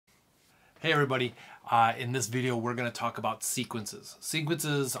Hey everybody, in this video we're going to talk about sequences.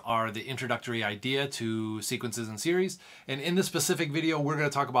 Sequences are the introductory idea to sequences and series, and in this specific video we're going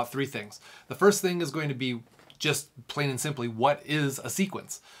to talk about three things. The first thing is going to be just plain and simply, what is a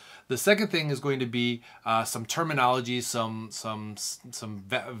sequence? The second thing is going to be some terminology, some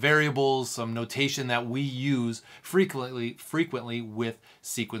variables, some notation that we use frequently with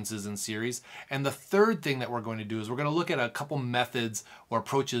sequences and series. And the third thing that we're going to do is we're going to look at a couple methods or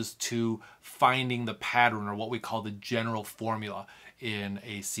approaches to finding the pattern, or what we call the general formula in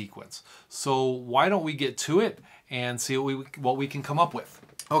a sequence. So why don't we get to it and see what we can come up with.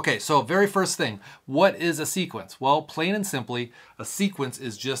 Okay, so very first thing, what is a sequence? Well, plain and simply, a sequence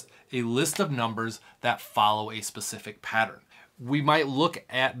is just a list of numbers that follow a specific pattern. We might look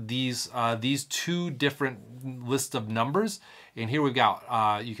at these two different lists of numbers, and here we've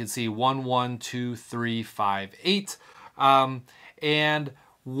got, you can see 1, 1, 2, 3, 5, 8. And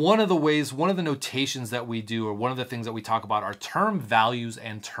one of the notations that we do, or one of the things that we talk about, are term values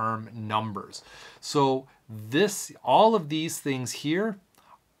and term numbers. So all of these things here,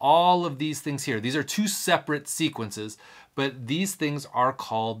 these are two separate sequences, but these things are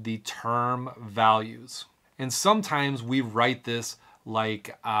called the term values. And sometimes we write this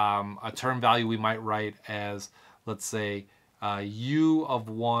like a term value we might write as, let's say, u of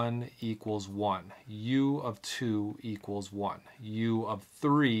 1 equals 1, u of 2 equals 1, u of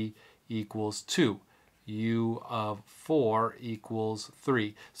 3 equals 2, u of 4 equals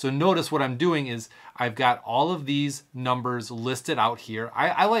 3. So notice what I'm doing is I've got all of these numbers listed out here.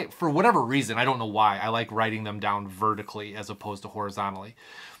 I like, for whatever reason, I don't know why, I like writing them down vertically as opposed to horizontally.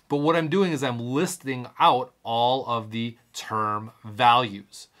 But what I'm doing is I'm listing out all of the term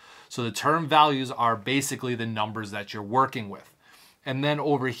values. So the term values are basically the numbers that you're working with. And then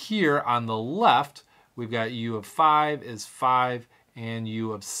over here on the left, we've got u of 5 is 5 and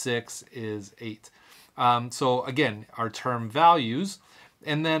u of 6 is 8. So again, our term values.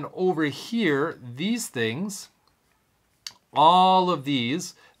 And then over here, these things, all of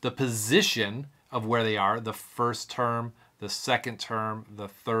these, the position of where they are, the first term, the second term, the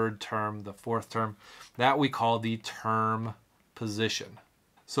third term, the fourth term, that we call the term position.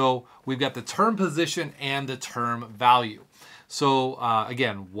 So we've got the term position and the term value. So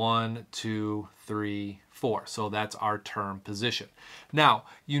again, 1, 2, 3, 4. So that's our term position. Now,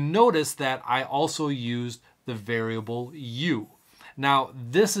 you notice that I also used the variable u. Now,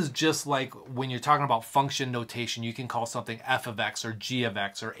 this is just like when you're talking about function notation, you can call something f of x or g of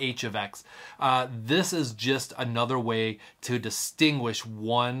x or h of x. This is just another way to distinguish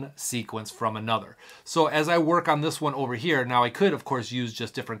one sequence from another. So as I work on this one over here, now I could, of course, use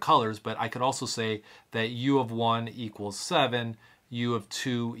just different colors, but I could also say that u of 1 equals 7, u of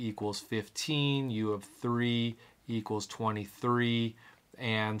 2 equals 15, u of 3 equals 23,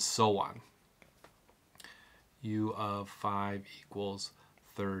 and so on. U of 5 equals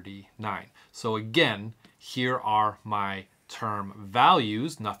 39. So again, here are my term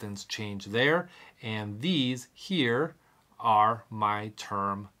values. Nothing's changed there. And these here are my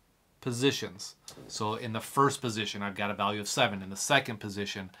term positions. So in the first position, I've got a value of 7. In the second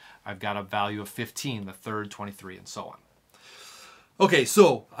position, I've got a value of 15. The third, 23, and so on. Okay,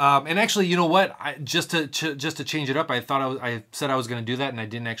 so and actually, you know what? Just to change it up, I said I was going to do that, and I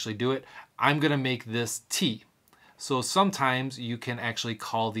didn't actually do it. I'm going to make this t. So sometimes you can actually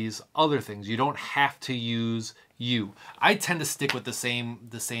call these other things. You don't have to use u. I tend to stick with the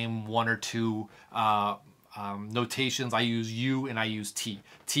same one or two notations. I use u and I use t.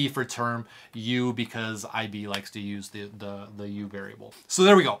 T for term, u because IB likes to use the u variable. So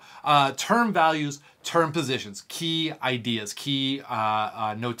there we go. Term values, term positions, key ideas, key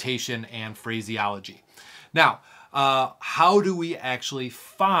notation and phraseology. Now, how do we actually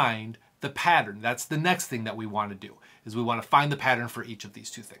find the pattern? That's the next thing that we want to do, is we want to find the pattern for each of these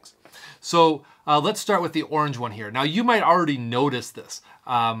two things. So let's start with the orange one here. Now you might already notice this.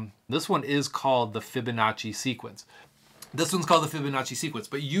 This one is called the Fibonacci sequence. This one's called the Fibonacci sequence,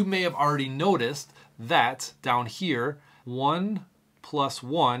 but you may have already noticed that down here, 1 plus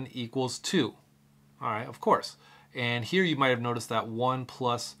 1 equals 2. All right, of course. And here you might have noticed that 1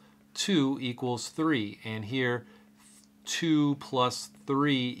 plus 2 equals 3. And here 2 plus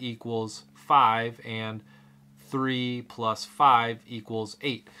 3 equals 5, and 3 plus 5 equals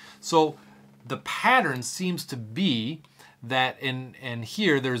 8. So the pattern seems to be that in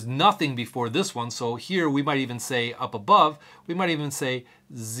here there's nothing before this one. So here we might even say up above, we might even say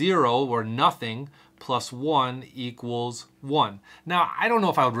 0 or nothing plus 1 equals 1. Now I don't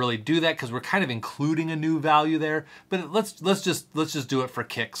know if I would really do that because we're kind of including a new value there, but let's just do it for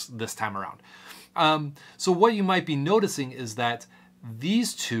kicks this time around. So what you might be noticing is that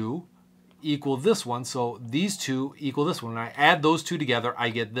these two equal this one. So these two equal this one. When I add those two together, I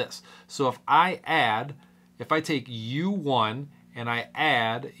get this. So if I take u1 and I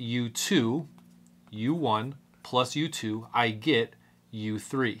add u2, u1 plus u2, I get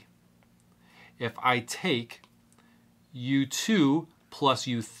u3. If I take u2 plus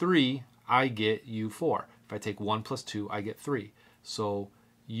u3, I get u4. If I take 1 plus 2, I get 3. So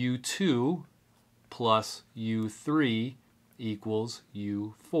u2 plus u3 equals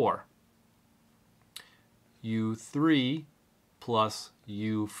u4. u3 plus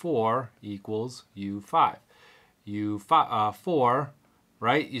u4 equals u5. u4,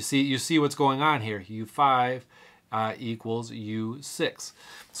 right? You see what's going on here. u5 equals u6.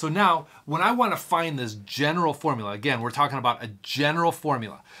 So now, when I want to find this general formula, again, we're talking about a general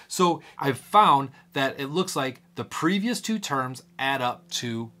formula. So I've found that it looks like the previous two terms add up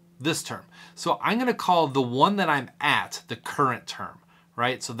to this term. So I'm going to call the one that I'm at the current term,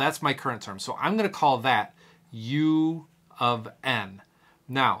 right? So that's my current term. So I'm going to call that u of n.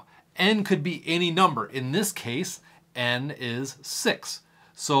 Now, n could be any number. In this case, n is 6.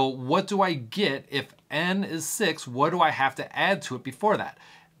 So what do I get if n is 6? What do I have to add to it before that?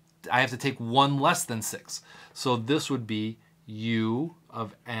 I have to take 1 less than 6. So this would be u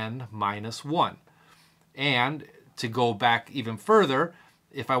of n minus 1. And to go back even further,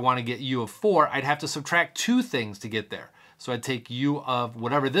 if I want to get u of 4, I'd have to subtract 2 things to get there. So I'd take u of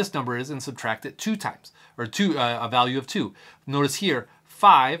whatever this number is and subtract it 2 times, or a value of 2. Notice here,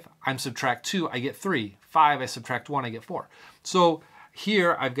 5, I'm subtract 2, I get 3. 5, I subtract 1, I get 4. So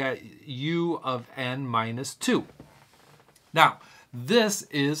here I've got u of n minus 2. Now, this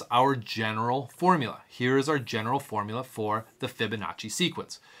is our general formula. Here is our general formula for the Fibonacci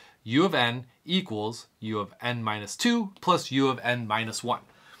sequence. U of n equals u of n minus 2 plus u of n minus 1.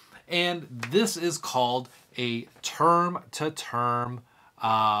 And this is called a term-to-term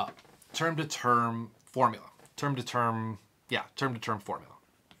formula. Term-to-term formula.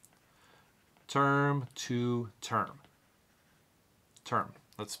 Term-to-term. Term.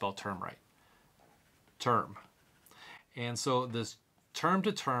 Let's spell term right. Term. And so this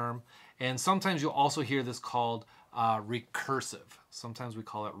term-to-term, and sometimes you'll also hear this called recursive. Sometimes we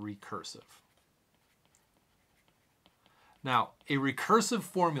call it recursive. Now, a recursive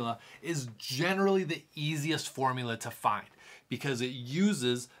formula is generally the easiest formula to find because it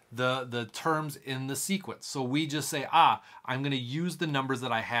uses the terms in the sequence. So we just say, I'm going to use the numbers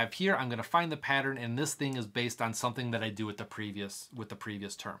that I have here. I'm going to find the pattern, and this thing is based on something that I do with the previous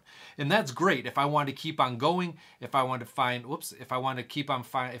term. And that's great if I want to keep on going. If I want to find, if I want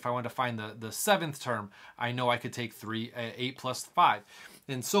to find the seventh term, I know I could take 8 plus 5,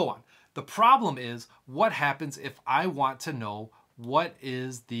 and so on. The problem is, what happens if I want to know what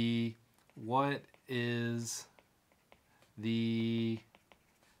is the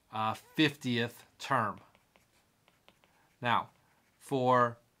 50th term? Now,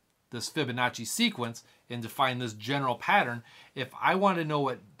 for this Fibonacci sequence and to find this general pattern, if I want to know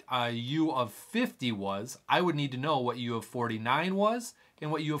what u of 50 was, I would need to know what u of 49 was and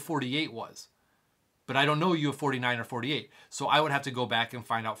what u of 48 was. But I don't know u of 49 or 48. So I would have to go back and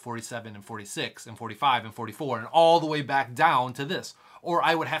find out 47 and 46 and 45 and 44 and all the way back down to this. Or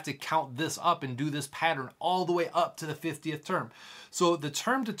I would have to count this up and do this pattern all the way up to the 50th term. So the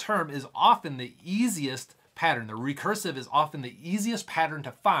term-to-term is often the easiest pattern. The recursive is often the easiest pattern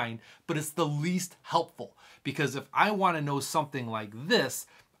to find, but it's the least helpful. Because if I want to know something like this,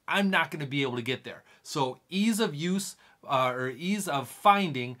 I'm not going to be able to get there. So ease of use, or ease of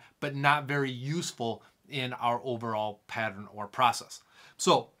finding, but not very useful in our overall pattern or process.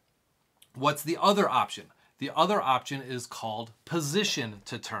 So what's the other option? The other option is called position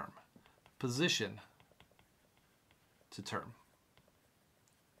to term. Position to term.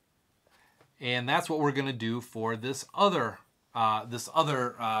 And that's what we're going to do for this other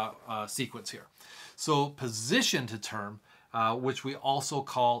sequence here. So position to term, which we also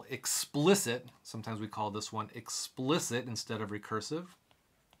call explicit. Sometimes we call this one explicit instead of recursive.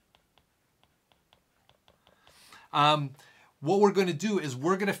 What we're going to do is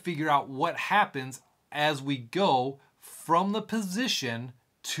we're going to figure out what happens as we go from the position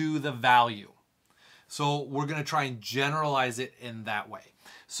to the value. So we're going to try and generalize it in that way.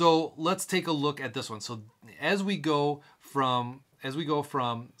 So let's take a look at this one. So as we go from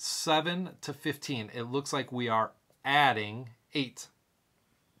 7 to 15, it looks like we are adding 8.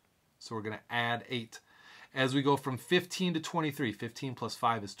 So we're going to add 8. As we go from 15 to 23, 15 plus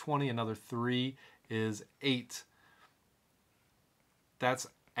 5 is 20. Another 3 is 8. That's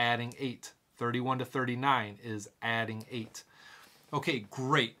adding 8. 31 to 39 is adding 8. Okay,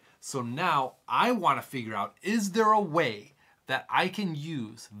 great. So now I want to figure out, is there a way that I can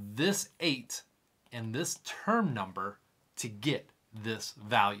use this 8 and this term number to get this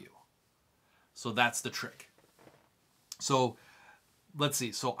value. So that's the trick. So let's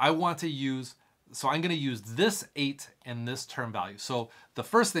see. So I'm going to use this 8 and this term value. So the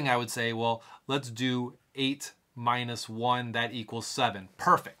first thing I would say, well, let's do 8 minus 1, that equals 7.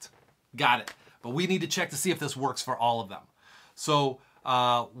 Perfect. Got it. But we need to check to see if this works for all of them. So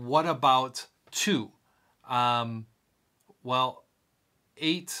what about 2? Well,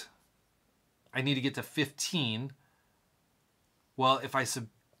 8, I need to get to 15. Well,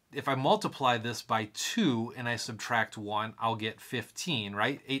 if I multiply this by 2 and I subtract 1, I'll get 15,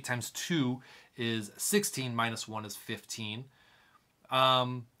 right? 8 times 2 is 16, minus 1 is 15.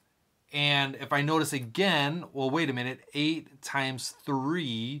 And if I notice again, well, wait a minute, 8 times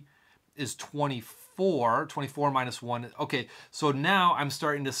 3 is 24. 24 minus 1. Okay, so now I'm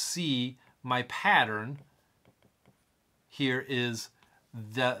starting to see my pattern here is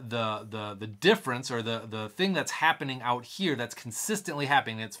the difference, or the thing that's happening out here that's consistently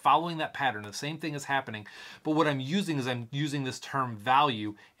happening. It's following that pattern. The same thing is happening. But what I'm using is I'm using this term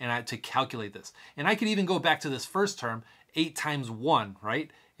value to calculate this. And I could even go back to this first term, 8 times 1,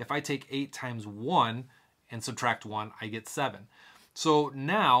 right? If I take 8 times 1 and subtract 1, I get 7. So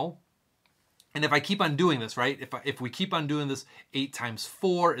now, and if I keep on doing this, right? If we keep on doing this, 8 times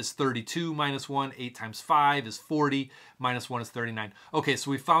 4 is 32 minus 1. 8 times 5 is 40 minus 1 is 39. Okay,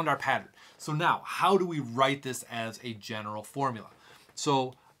 so we found our pattern. So now, how do we write this as a general formula?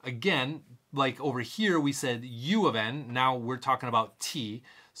 So again, like over here, we said u of n. Now we're talking about t.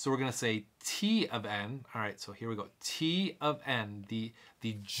 So we're going to say t of n. All right, so here we go. T of n, the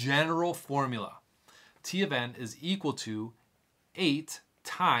general formula. T of n is equal to 8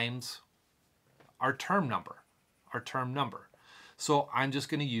 times our term number. So I'm just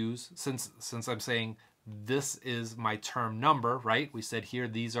going to use, since I'm saying this is my term number, right? We said here,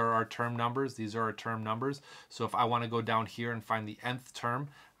 these are our term numbers. These are our term numbers. So if I want to go down here and find the nth term,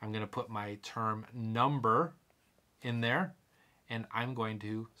 I'm going to put my term number in there, and I'm going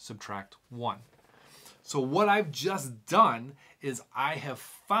to subtract 1. So what I've just done is I have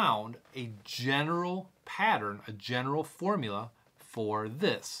found a general pattern, a general formula for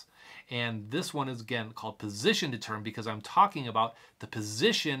this. And this one is, again, called position determ because I'm talking about the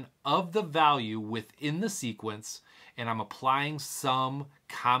position of the value within the sequence, and I'm applying some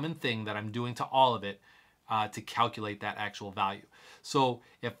common thing that I'm doing to all of it to calculate that actual value. So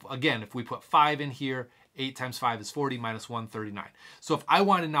if we put 5 in here, 8 times 5 is 40, minus 1, 39. So if I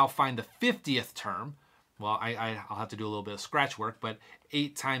want to now find the 50th term, well, I'll have to do a little bit of scratch work, but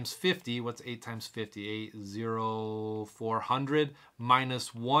 8 times 50, what's 8 times 50? 400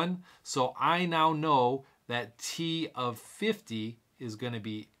 minus 1. So I now know that t of 50 is going to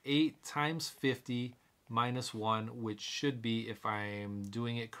be 8 times 50 minus 1, which should be, if I'm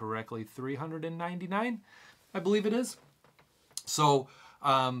doing it correctly, 399, I believe it is. So,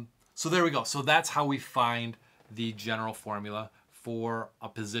 so there we go. So that's how we find the general formula for a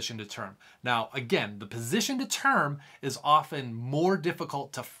position to term. Now, again, the position to term is often more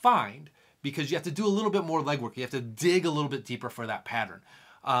difficult to find because you have to do a little bit more legwork. You have to dig a little bit deeper for that pattern.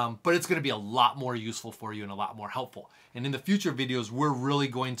 But it's going to be a lot more useful for you and a lot more helpful. And in the future videos, we're really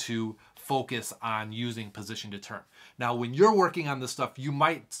going to focus on using position to term. Now, when you're working on this stuff, you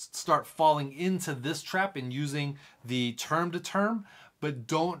might start falling into this trap and using the term to term, but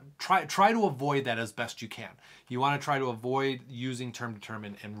don't try to avoid that as best you can. You want to try to avoid using term to term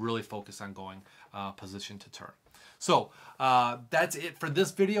and really focus on going position to term. So that's it for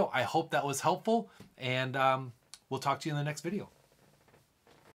this video. I hope that was helpful, and we'll talk to you in the next video.